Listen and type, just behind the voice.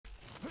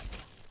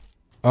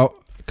Oh,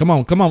 come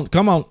on, come on,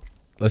 come on.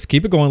 Let's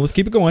keep it going. Let's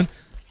keep it going.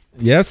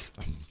 Yes.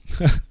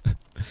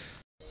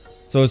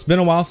 So it's been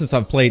a while since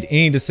I've played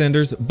any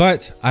Descenders,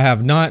 but I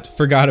have not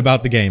forgot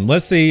about the game.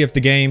 Let's see if the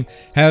game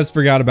has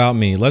forgot about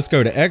me. Let's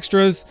go to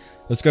extras.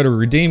 Let's go to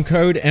redeem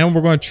code, and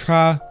we're going to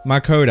try my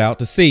code out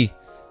to see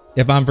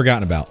if I'm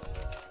forgotten about.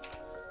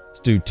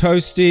 Let's do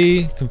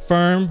Toasty,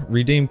 confirm,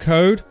 redeem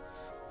code.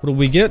 What do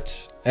we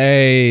get?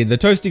 The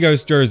Toasty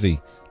Ghost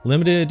jersey,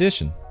 limited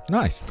edition.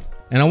 Nice.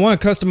 And I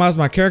want to customize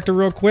my character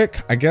real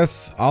quick. I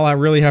guess all I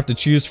really have to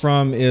choose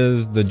from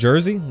is the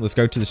jersey. Let's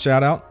go to the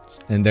shout out,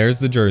 and there's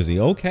the jersey.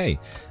 Okay.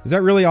 Is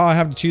that really all I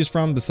have to choose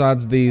from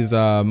besides these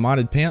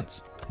modded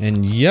pants?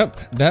 And yep,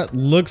 that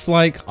looks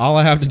like all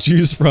I have to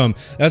choose from.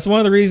 That's one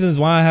of the reasons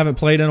why I haven't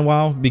played in a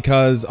while,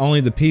 because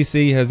only the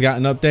PC has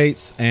gotten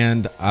updates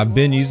and I've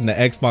been using the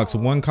Xbox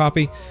One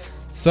copy.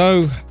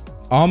 So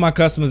all my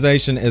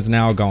customization is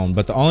now gone,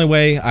 but the only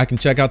way I can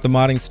check out the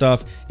modding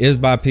stuff is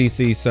by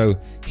PC. So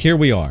here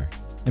we are.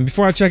 And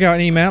before I check out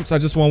any maps, I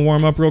just want to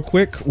warm up real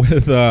quick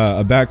with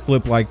a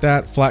backflip like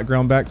that, flat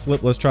ground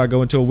backflip. Let's try to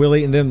go into a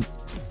wheelie and then,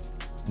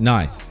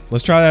 nice.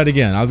 Let's try that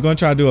again. I was going to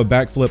try to do a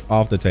backflip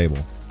off the table.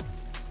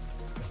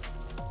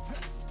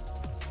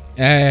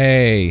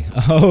 Hey,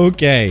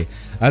 okay.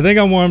 I think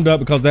I'm warmed up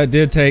because that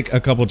did take a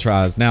couple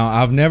tries. Now,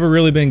 I've never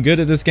really been good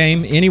at this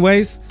game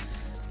anyways,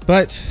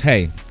 but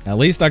hey, at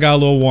least I got a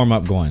little warm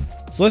up going.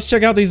 So let's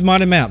check out these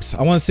modded maps.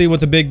 I want to see what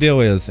the big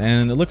deal is,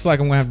 and it looks like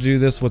I'm gonna have to do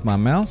this with my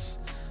mouse.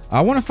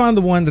 I want to find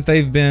the one that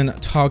they've been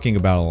talking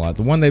about a lot,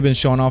 the one they've been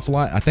showing off a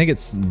lot. I think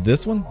it's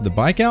this one, the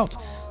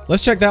Bikeout.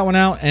 Let's check that one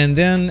out, and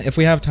then if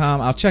we have time,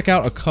 I'll check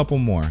out a couple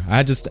more.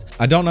 I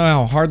don't know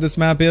how hard this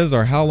map is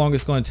or how long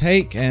it's going to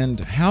take, and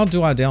how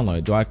do I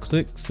download? Do I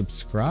click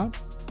subscribe?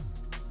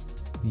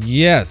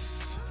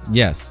 Yes,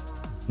 yes.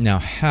 Now,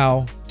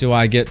 how do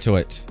I get to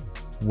it?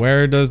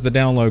 Where does the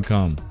download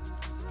come?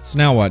 So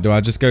now what? Do I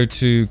just go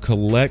to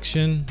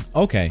collection?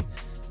 Okay,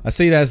 I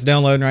see that's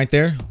downloading right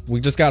there. We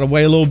just got to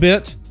wait a little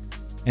bit,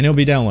 and it'll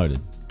be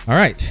downloaded. All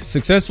right,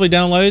 successfully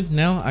downloaded.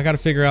 Now I got to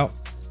figure out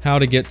how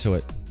to get to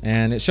it.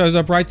 And it shows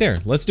up right there.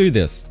 Let's do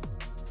this.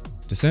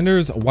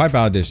 Descenders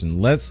Wipeout Edition.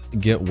 Let's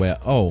get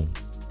wet. Oh,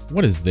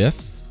 what is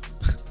this?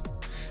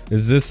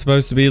 Is this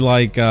supposed to be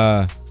like,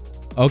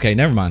 okay,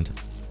 never mind.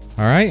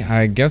 All right,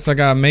 I guess I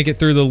gotta make it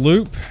through the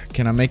loop.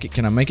 Can I make it?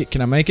 Can I make it?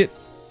 Can I make it?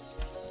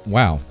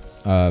 Wow.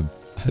 I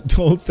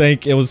don't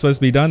think it was supposed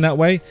to be done that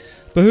way,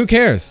 but who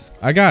cares?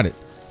 I got it.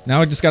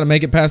 Now I just gotta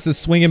make it past this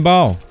swinging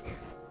ball.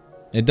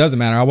 It doesn't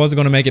matter. I wasn't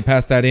gonna make it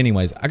past that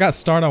anyways. I gotta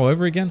start all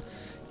over again.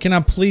 Can I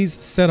please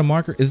set a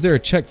marker? Is there a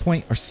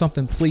checkpoint or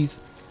something,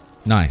 please?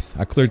 Nice.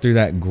 I cleared through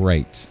that.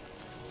 Great.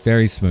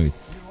 Very smooth.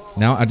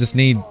 Now I just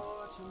need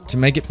to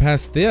make it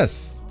past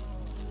this.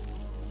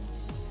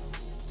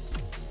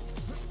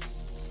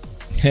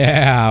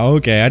 Yeah,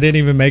 okay. I didn't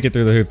even make it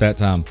through the hoop that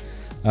time.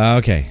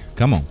 Okay.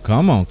 Come on.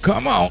 Come on.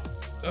 Come on.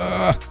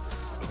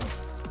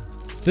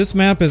 This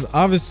map is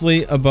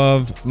obviously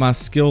above my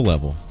skill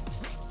level.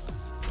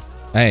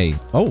 Hey.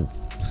 Oh.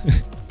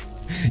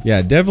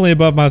 Yeah, definitely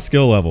above my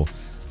skill level.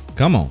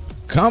 Come on.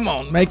 Come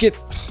on. Make it.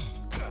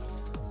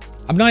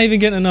 I'm not even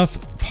getting enough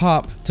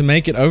pop to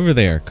make it over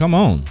there. Come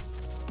on.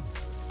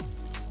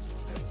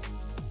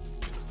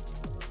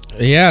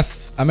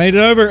 Yes. I made it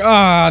over.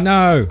 Ah,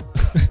 no.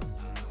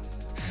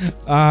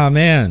 Ah,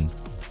 man.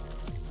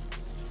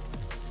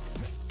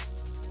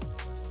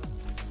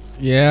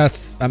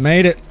 Yes. I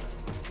made it.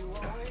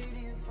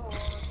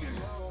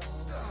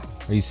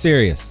 Are you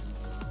serious?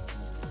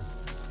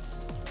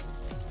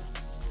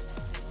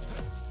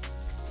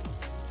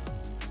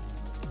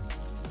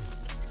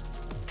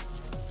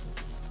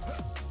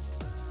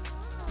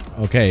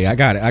 Okay, I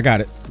got it. I got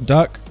it.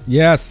 Duck.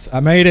 Yes, I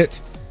made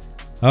it.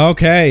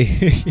 Okay.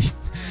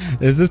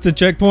 Is this the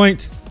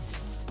checkpoint?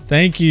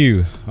 Thank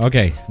you.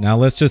 Okay, now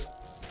let's just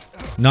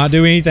not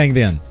do anything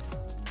then.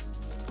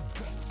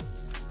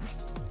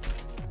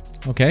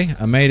 Okay,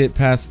 I made it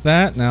past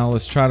that. Now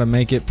let's try to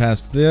make it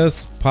past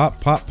this. Pop,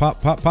 pop,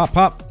 pop, pop, pop,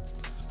 pop.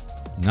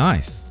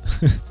 Nice.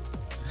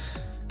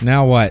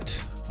 Now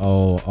what?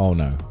 Oh, oh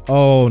no.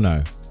 Oh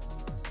no.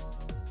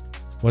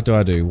 What do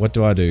I do? What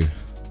do I do?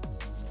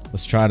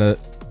 Let's try to,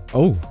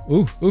 oh,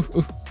 ooh, ooh,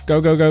 ooh. Go,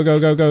 go, go, go,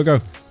 go, go,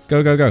 go.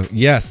 Go, go, go.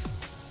 Yes.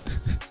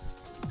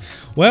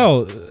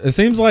 Well, it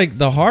seems like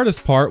the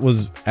hardest part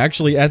was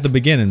actually at the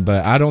beginning,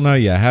 but I don't know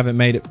yet. I haven't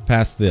made it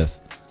past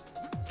this.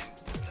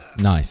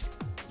 Nice.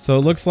 So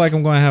it looks like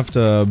I'm going to have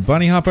to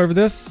bunny hop over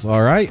this.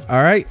 All right.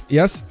 All right.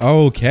 Yes.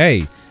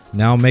 Okay.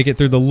 Now make it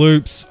through the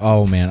loops.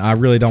 Oh, man. I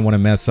really don't want to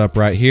mess up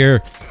right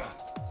here.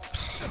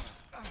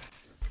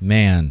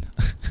 Man.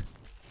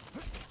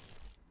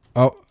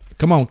 Oh,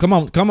 come on. Come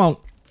on. Come on.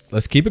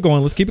 Let's keep it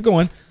going. Let's keep it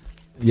going.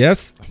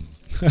 Yes.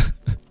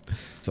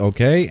 It's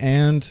okay.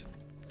 And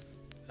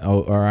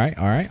oh, all right.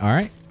 All right. All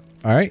right.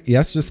 All right.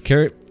 Yes. Just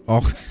carry it.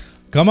 Oh,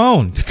 come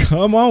on.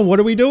 Come on.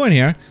 What are we doing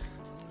here?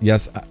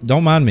 Yes.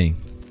 Don't mind me.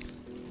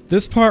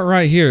 This part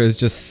right here is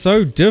just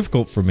so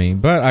difficult for me,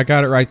 but I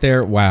got it right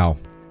there. Wow.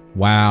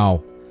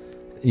 Wow.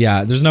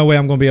 Yeah. There's no way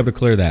I'm going to be able to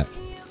clear that.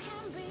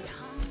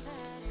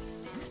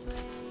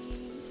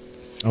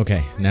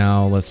 Okay,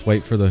 now let's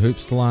wait for the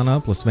hoops to line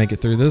up. Let's make it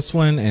through this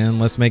one, and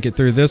let's make it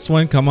through this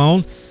one. Come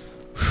on.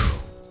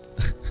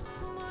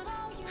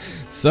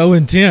 So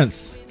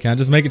intense. Can I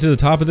just make it to the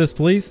top of this,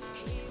 please?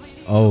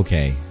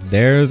 Okay,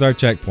 there's our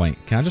checkpoint.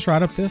 Can I just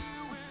ride up this?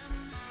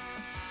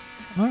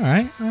 All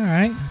right, all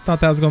right.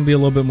 Thought that was going to be a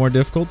little bit more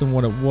difficult than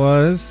what it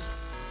was.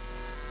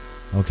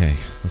 Okay,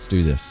 let's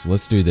do this.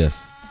 Let's do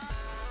this.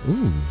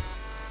 Ooh.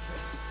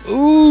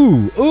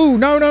 Ooh, ooh,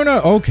 no, no, no.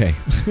 Okay.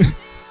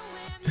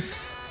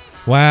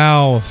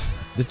 Wow,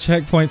 the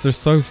checkpoints are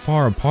so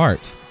far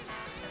apart.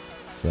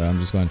 So I'm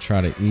just going to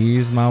try to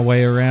ease my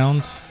way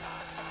around.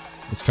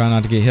 Let's try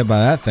not to get hit by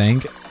that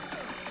thing.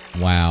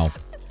 Wow.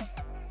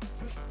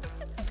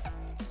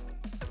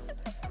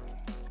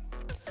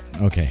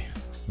 Okay,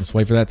 let's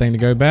wait for that thing to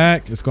go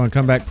back. It's going to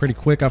come back pretty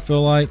quick, I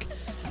feel like.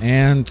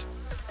 And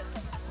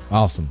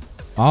awesome,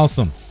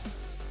 awesome.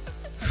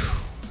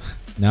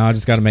 Now I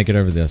just got to make it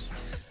over this.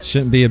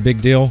 Shouldn't be a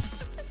big deal.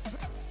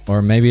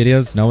 Or maybe it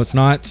is. No, it's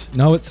not.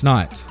 No, it's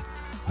not.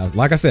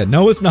 Like I said,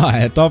 no, it's not.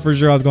 I thought for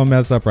sure I was going to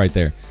mess up right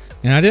there.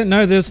 And I didn't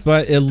know this,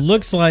 but it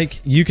looks like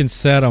you can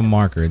set a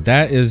marker.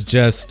 That is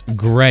just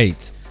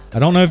great. I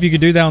don't know if you could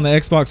do that on the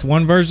Xbox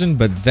One version,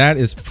 but that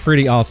is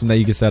pretty awesome that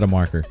you can set a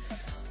marker.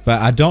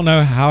 But I don't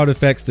know how it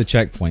affects the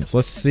checkpoints.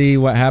 Let's see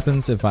what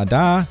happens if I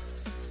die.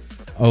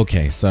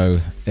 Okay, so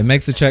it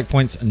makes the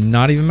checkpoints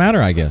not even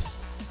matter, I guess.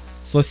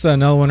 So let's set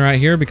another one right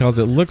here because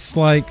it looks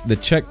like the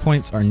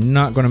checkpoints are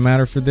not going to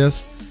matter for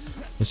this.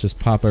 Let's just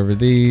pop over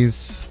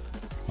these.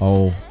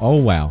 Oh,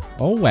 oh wow.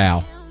 Oh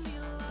wow.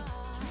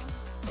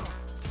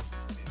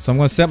 So I'm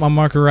going to set my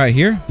marker right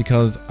here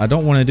because I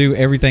don't want to do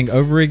everything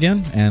over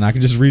again, and I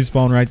can just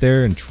respawn right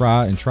there and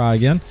try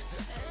again.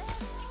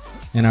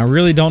 And I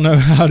really don't know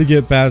how to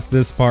get past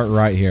this part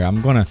right here.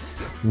 I'm going to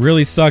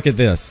really suck at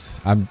this.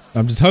 I'm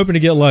just hoping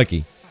to get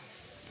lucky.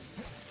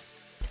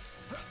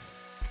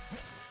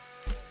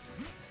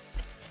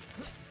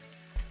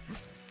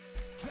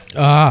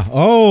 Ah,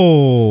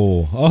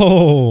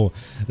 oh,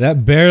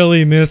 that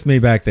barely missed me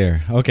back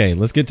there. Okay,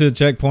 let's get to the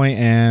checkpoint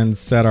and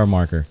set our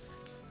marker.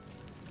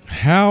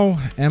 How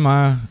am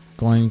I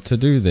going to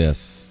do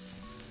this?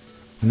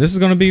 And this is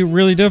going to be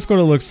really difficult,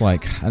 it looks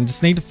like. I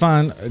just need to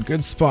find a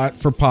good spot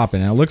for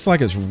popping. And it looks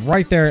like it's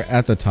right there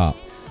at the top.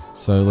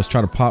 So let's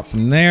try to pop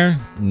from there.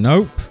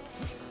 Nope.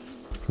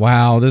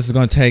 Wow, this is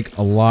going to take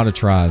a lot of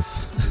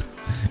tries.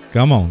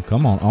 Come on,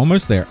 come on.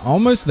 Almost there,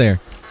 almost there.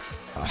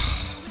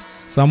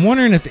 So I'm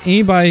wondering if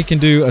anybody can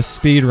do a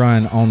speed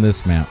run on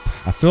this map.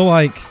 I feel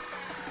like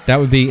that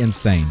would be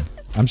insane.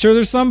 I'm sure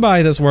there's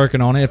somebody that's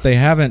working on it if they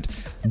haven't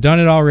done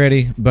it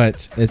already,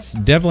 but it's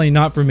definitely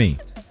not for me.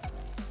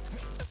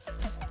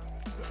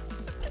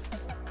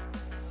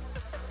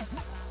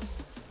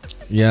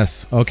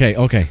 Yes. Okay.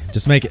 Okay.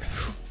 Just make it.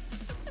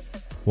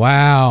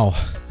 Wow.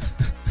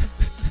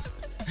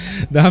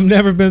 I've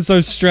never been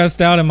so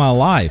stressed out in my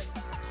life.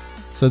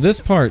 So this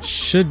part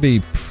should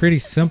be pretty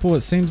simple,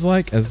 it seems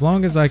like, as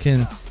long as I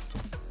can.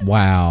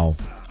 Wow.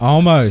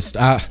 Almost.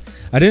 I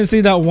didn't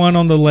see that one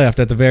on the left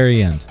at the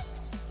very end.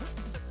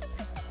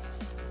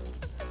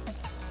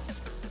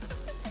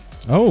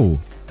 Oh.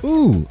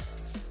 Ooh.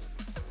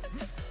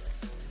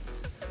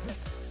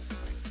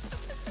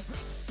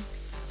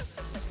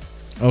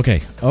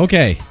 Okay.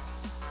 Okay.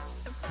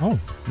 Oh,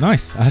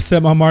 nice. I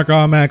set my marker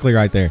automatically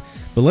right there.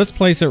 But let's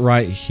place it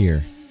right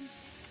here.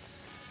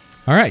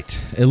 All right.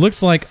 It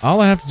looks like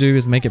all I have to do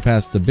is make it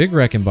past the big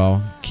wrecking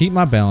ball, keep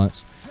my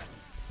balance,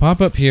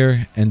 pop up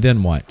here, and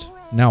then what?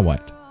 Now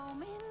what?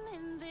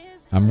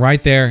 I'm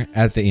right there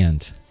at the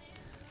end.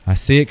 I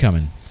see it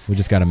coming. We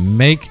just got to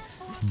make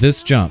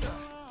this jump.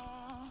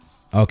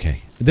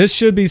 Okay. This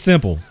should be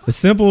simple. It's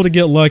simple to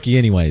get lucky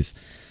anyways.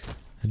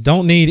 I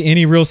don't need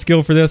any real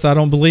skill for this, I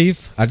don't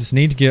believe. I just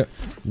need to get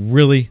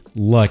really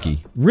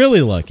lucky.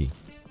 Really lucky.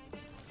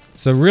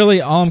 So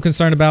really all I'm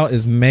concerned about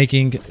is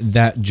making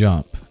that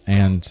jump.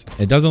 And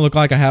it doesn't look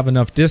like I have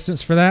enough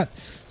distance for that.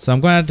 So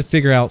I'm going to have to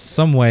figure out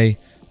some way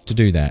to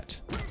do that.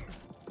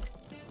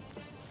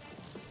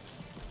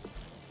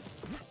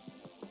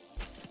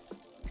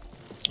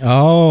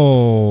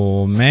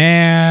 Oh,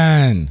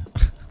 man.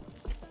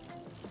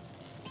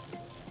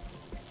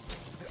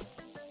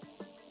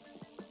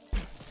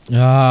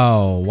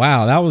 Oh,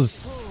 wow. That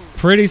was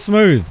pretty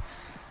smooth.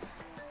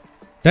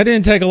 That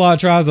didn't take a lot of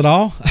tries at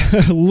all.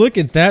 Look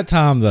at that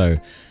time, though.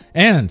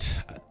 And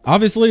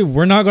obviously,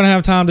 we're not going to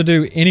have time to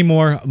do any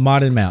more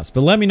modded maps.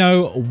 But let me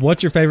know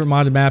what your favorite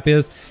modded map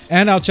is,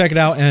 and I'll check it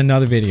out in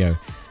another video.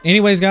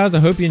 Anyways, guys, I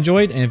hope you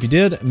enjoyed. And if you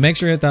did, make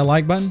sure to hit that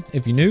like button.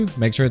 If you're new,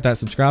 make sure to hit that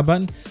subscribe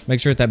button. Make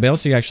sure to hit that bell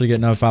so you actually get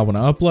notified when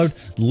I upload.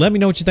 Let me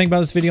know what you think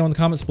about this video in the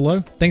comments below.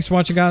 Thanks for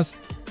watching, guys.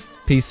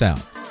 Peace out.